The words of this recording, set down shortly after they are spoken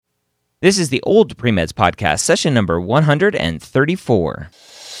This is the Old Pre-Meds Podcast, session number 134.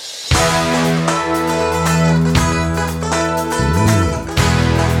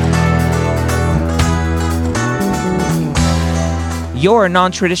 You're a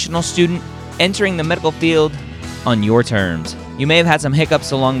non-traditional student entering the medical field on your terms. You may have had some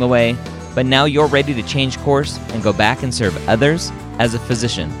hiccups along the way, but now you're ready to change course and go back and serve others as a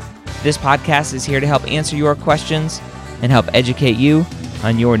physician. This podcast is here to help answer your questions and help educate you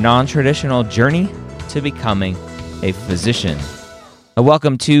on your non-traditional journey to becoming a physician.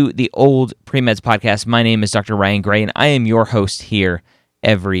 Welcome to the Old Pre-Meds Podcast. My name is Dr. Ryan Gray, and I am your host here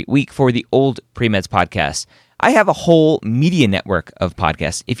every week for the Old Pre-Meds Podcast. I have a whole media network of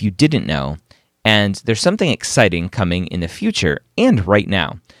podcasts, if you didn't know, and there's something exciting coming in the future and right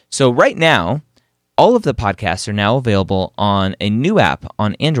now. So right now, all of the podcasts are now available on a new app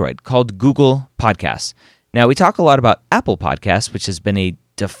on Android called Google Podcasts. Now, we talk a lot about Apple Podcasts, which has been a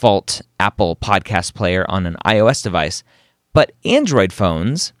default Apple podcast player on an iOS device, but Android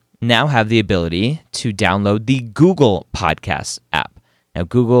phones now have the ability to download the Google Podcasts app. Now,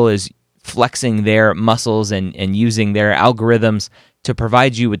 Google is flexing their muscles and using their algorithms to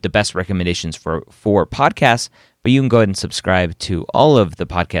provide you with the best recommendations for podcasts, but you can go ahead and subscribe to all of the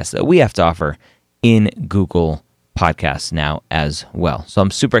podcasts that we have to offer in Google Podcasts now as well. So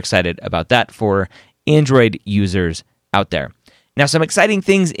I'm super excited about that for Android users out there. Now, some exciting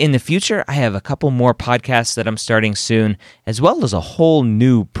things in the future. I have a couple more podcasts that I'm starting soon, as well as a whole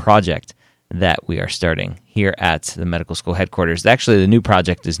new project that we are starting here at the medical school headquarters. Actually, the new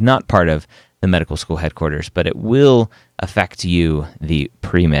project is not part of the medical school headquarters, but it will affect you, the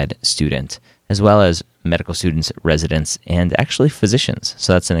pre-med student, as well as medical students, residents, and actually physicians.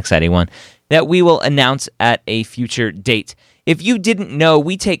 So that's an exciting one that we will announce at a future date. If you didn't know,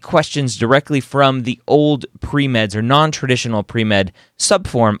 we take questions directly from the old pre-meds or non-traditional pre-med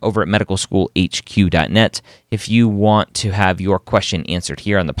subform over at medicalschoolhq.net. If you want to have your question answered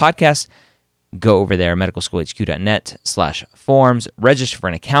here on the podcast, go over there, medicalschoolhq.net/forms, register for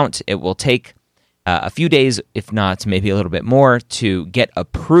an account. It will take a few days, if not maybe a little bit more, to get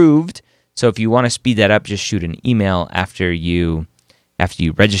approved. So if you want to speed that up, just shoot an email after you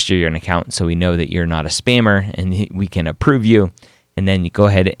register your account so we know that you're not a spammer and we can approve you. And then you go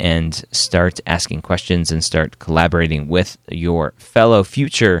ahead and start asking questions and start collaborating with your fellow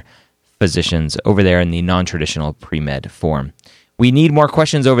future physicians over there in the non-traditional pre-med form. We need more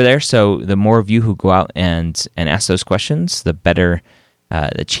questions over there, so the more of you who go out and ask those questions, the better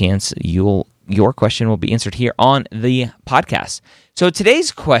the chance your question will be answered here on the podcast. So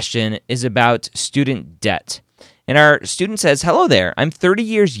today's question is about student debt. And our student says, "Hello there, I'm 30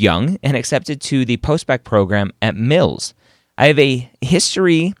 years young and accepted to the postbac program at Mills. I have an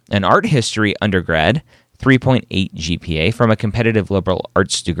art history undergrad, 3.8 GPA from a competitive liberal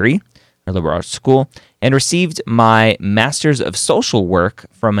arts degree, or liberal arts school, and received my Master's of Social Work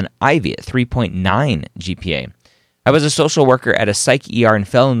from an Ivy at 3.9 GPA. I was a social worker at a psych ER and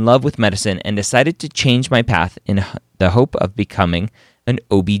fell in love with medicine and decided to change my path in the hope of becoming an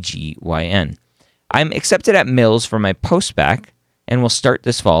OBGYN. I'm accepted at Mills for my postbac and will start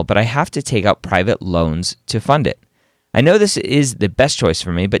this fall, but I have to take out private loans to fund it. I know this is the best choice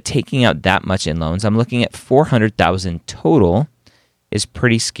for me, but taking out that much in loans, I'm looking at $400,000 total, is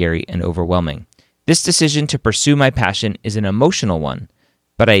pretty scary and overwhelming. This decision to pursue my passion is an emotional one,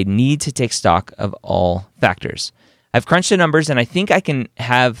 but I need to take stock of all factors. I've crunched the numbers, and I think I can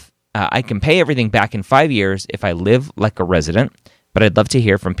pay everything back in 5 years if I live like a resident, but I'd love to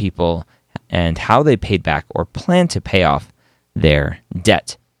hear from people and how they paid back or plan to pay off their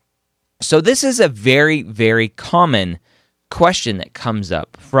debt." So this is a very, very common question that comes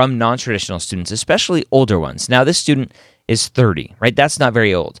up from non-traditional students, especially older ones. Now, this student is 30, right? That's not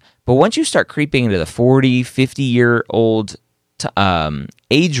very old. But once you start creeping into the 40, 50-year-old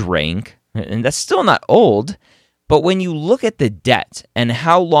age rank, and that's still not old, but when you look at the debt and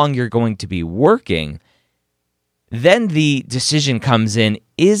how long you're going to be working, then the decision comes in,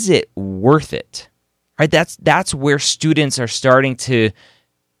 is it worth it? Right? That's where students are starting to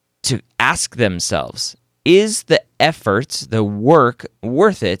ask themselves, is the effort, the work,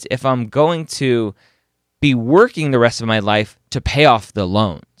 worth it if I'm going to be working the rest of my life to pay off the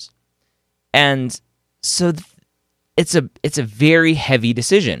loans? And so it's a very heavy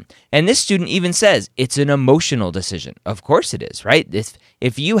decision. And this student even says it's an emotional decision. Of course it is, right?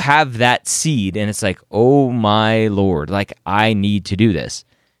 If you have that seed and it's like, oh my Lord, like I need to do this,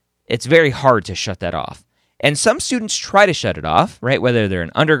 it's very hard to shut that off. And some students try to shut it off, right? Whether they're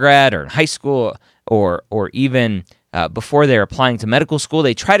in undergrad or in high school or even before they're applying to medical school,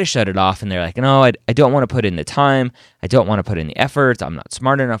 they try to shut it off, and they're like, no, I don't want to put in the time. I don't want to put in the effort. I'm not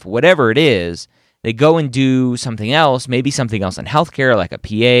smart enough. Whatever it is, they go and do something else, maybe something else in healthcare, like a PA.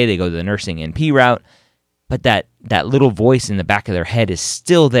 They go the nursing NP route. But that little voice in the back of their head is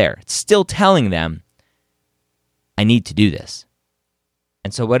still there. It's still telling them, I need to do this.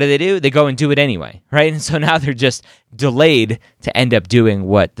 And so what do? They go and do it anyway, right? And so now they're just delayed to end up doing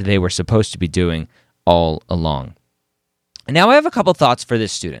what they were supposed to be doing all along. And now I have a couple thoughts for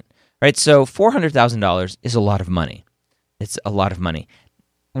this student, right? So $400,000 is a lot of money. It's a lot of money.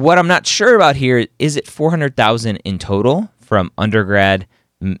 What I'm not sure about here, is it $400,000 in total from undergrad,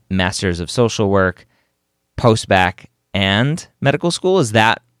 Masters of Social Work, post-bac, and medical school? Is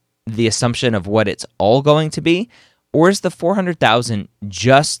that the assumption of what it's all going to be? Or is the $400,000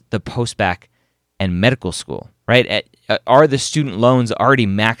 just the post-bac and medical school, right? Are the student loans already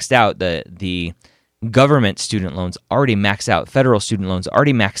maxed out? The government student loans already maxed out, federal student loans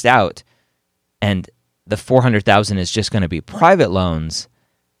already maxed out, and the $400,000 is just going to be private loans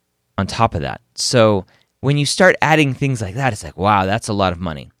on top of that. So when you start adding things like that, it's like, wow, that's a lot of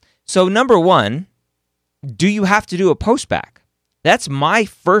money. So number one, do you have to do a post-bac? That's my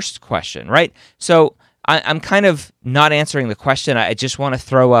first question, right? So I'm kind of not answering the question. I just want to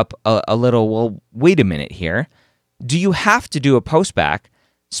throw up a little, well, wait a minute here. Do you have to do a post-bac,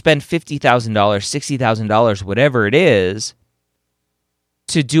 spend $50,000, $60,000, whatever it is,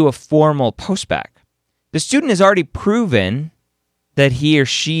 to do a formal post-bac? The student has already proven that he or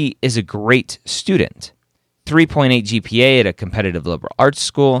she is a great student. 3.8 GPA at a competitive liberal arts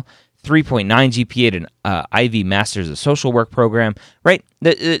school, 3.9 GPA at an Ivy Masters of Social Work program, right?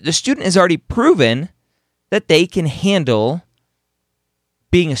 The student has already proven that they can handle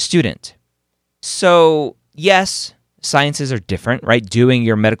being a student. So, yes, sciences are different, right? Doing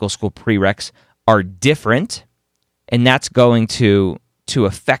your medical school prereqs are different, and that's going to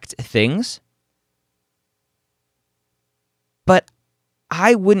affect things. But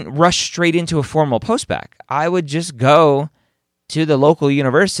I wouldn't rush straight into a formal post-bac. I would just go to the local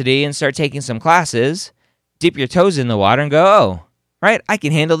university and start taking some classes, dip your toes in the water and go, oh, right, I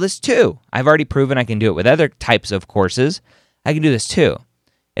can handle this too. I've already proven I can do it with other types of courses. I can do this too.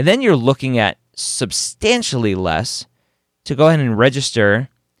 And then you're looking at substantially less to go ahead and register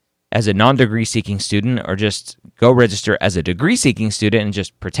as a non-degree seeking student, or just go register as a degree seeking student and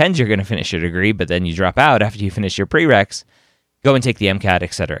just pretend you're going to finish your degree, but then you drop out after you finish your prereqs, go and take the MCAT,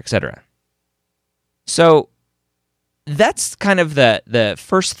 et cetera, et cetera. So that's kind of the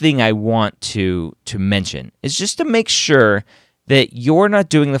first thing I want to mention, is just to make sure that you're not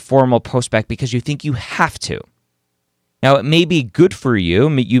doing the formal post-bac because you think you have to. Now, it may be good for you.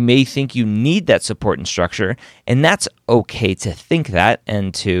 You may think you need that support and structure, and that's okay to think that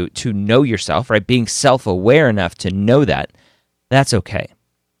and to know yourself, right? Being self-aware enough to know that, that's okay.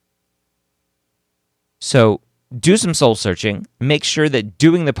 So do some soul searching. Make sure that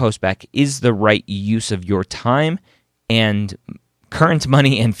doing the post-bac is the right use of your time and current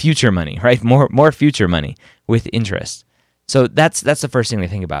money and future money, right? More future money with interest. So that's the first thing to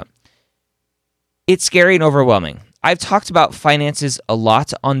think about. It's scary and overwhelming. I've talked about finances a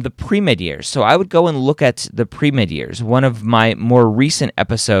lot on the pre-med years, so I would go and look at the pre-med years. One of my more recent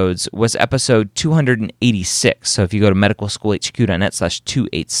episodes was episode 286. So if you go to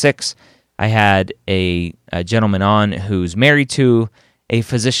medicalschoolhq.net/286, I had a gentleman on who's married to a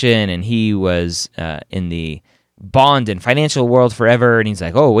physician, and he was in the bond and financial world forever, and he's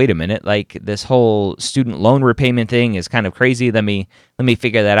like, oh, wait a minute, like this whole student loan repayment thing is kind of crazy. Let me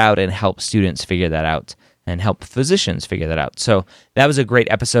figure that out and help students figure that out and help physicians figure that out. So that was a great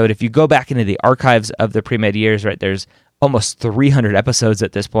episode. If you go back into the archives of the pre-med years, right, there's almost 300 episodes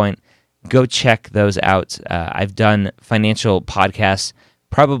at this point. Go check those out. I've done financial podcasts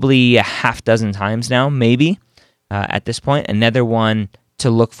probably a half dozen times now, maybe, at this point. Another one to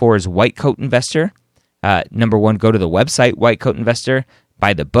look for is White Coat Investor. Number one, go to the website, White Coat Investor,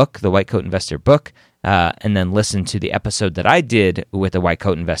 buy the book, the White Coat Investor book, and then listen to the episode that I did with the White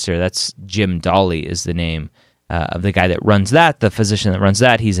Coat Investor. That's Jim Dolly is the name of the guy that runs that, the physician that runs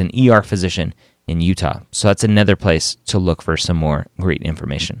that. He's an ER physician in Utah. So that's another place to look for some more great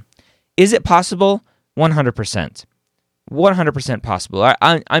information. Is it possible? 100%. 100% possible.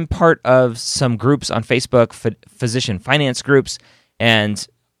 I'm part of some groups on Facebook, physician finance groups, and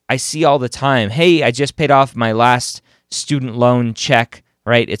I see all the time, hey, I just paid off my last student loan check,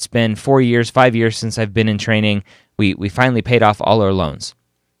 right? It's been 4 years, 5 years since I've been in training. We finally paid off all our loans,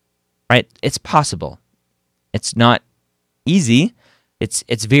 right? It's possible. It's not easy.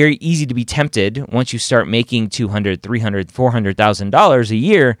 It's very easy to be tempted once you start making $200,000, $300,000, $400,000 a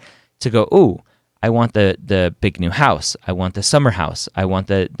year to go, ooh, I want the big new house. I want the summer house. I want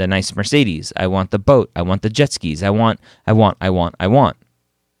the nice Mercedes. I want the boat. I want the jet skis. I want.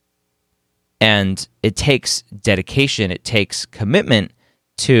 And it takes dedication. It takes commitment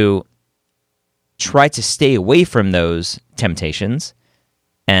to try to stay away from those temptations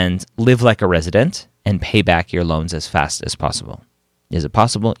and live like a resident and pay back your loans as fast as possible. Is it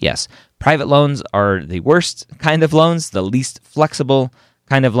possible? Yes. Private loans are the worst kind of loans, the least flexible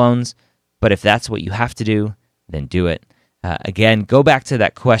kind of loans. But if that's what you have to do, then do it. Again, go back to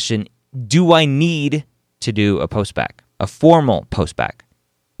that question. Do I need to do a postbac, a formal postbac?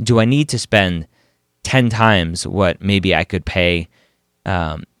 Do I need to spend 10 times what maybe I could pay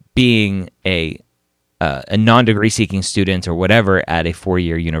being a non-degree seeking student or whatever at a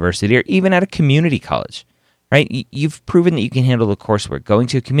 4-year university or even at a community college, right? You've proven that you can handle the coursework. Going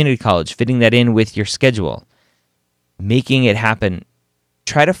to a community college, fitting that in with your schedule, making it happen.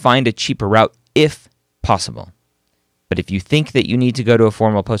 Try to find a cheaper route if possible. But if you think that you need to go to a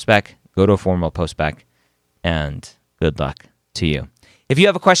formal postbac, go to a formal postbac, and good luck to you. If you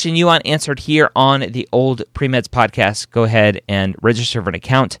have a question you want answered here on the Old Pre-Meds podcast, go ahead and register for an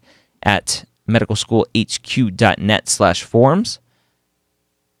account at medicalschoolhq.net/forms.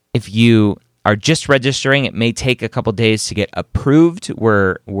 If you are just registering, it may take a couple days to get approved.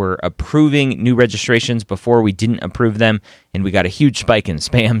 We're approving new registrations. Before we didn't approve them, and we got a huge spike in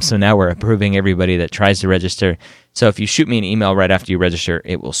spam, so now we're approving everybody that tries to register. So if you shoot me an email right after you register,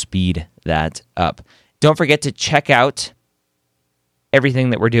 it will speed that up. Don't forget to check out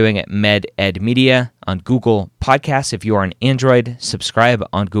everything that we're doing at MedEd Media on Google Podcasts. If you are on Android, subscribe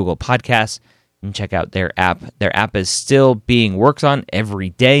on Google Podcasts and check out their app. Their app is still being worked on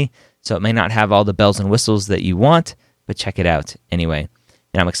every day, so it may not have all the bells and whistles that you want, but check it out anyway.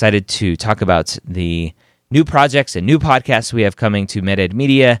 And I'm excited to talk about the new projects and new podcasts we have coming to MedEd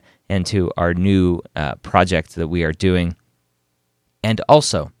Media and to our new project that we are doing. And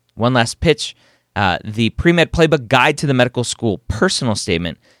also, one last pitch. The Pre-Med Playbook Guide to the Medical School Personal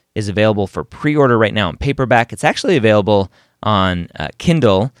Statement is available for pre-order right now in paperback. It's actually available on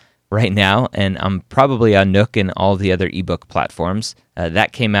Kindle right now, and I'm probably on Nook and all the other ebook platforms.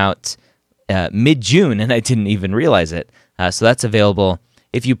 That came out mid-June, and I didn't even realize it. So that's available.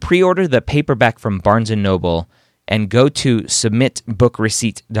 If you pre-order the paperback from Barnes & Noble and go to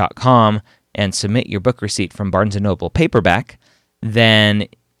submitbookreceipt.com and submit your book receipt from Barnes & Noble paperback, then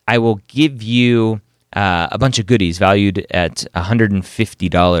I will give you a bunch of goodies valued at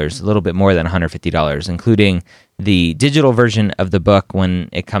 $150, a little bit more than $150, including the digital version of the book when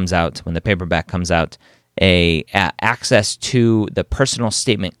it comes out, when the paperback comes out, access to the personal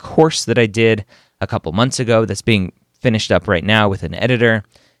statement course that I did a couple months ago that's being finished up right now with an editor,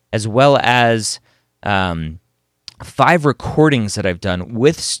 as well as 5 recordings that I've done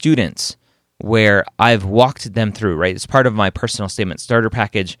with students where I've walked them through, right? It's part of my personal statement starter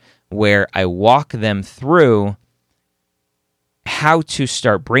package where I walk them through how to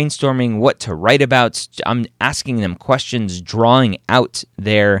start brainstorming, what to write about. I'm asking them questions, drawing out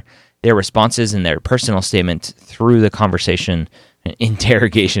their responses and their personal statement through the conversation,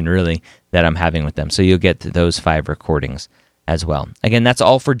 interrogation really, that I'm having with them. So you'll get those 5 recordings as well. Again, that's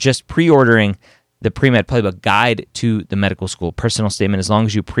all for just pre-ordering the Pre-Med Playbook Guide to the Medical School Personal Statement, as long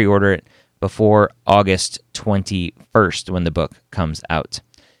as you pre-order it before August 21st when the book comes out.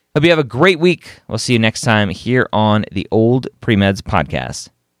 Hope you have a great week. We'll see you next time here on the Old Pre-Meds podcast.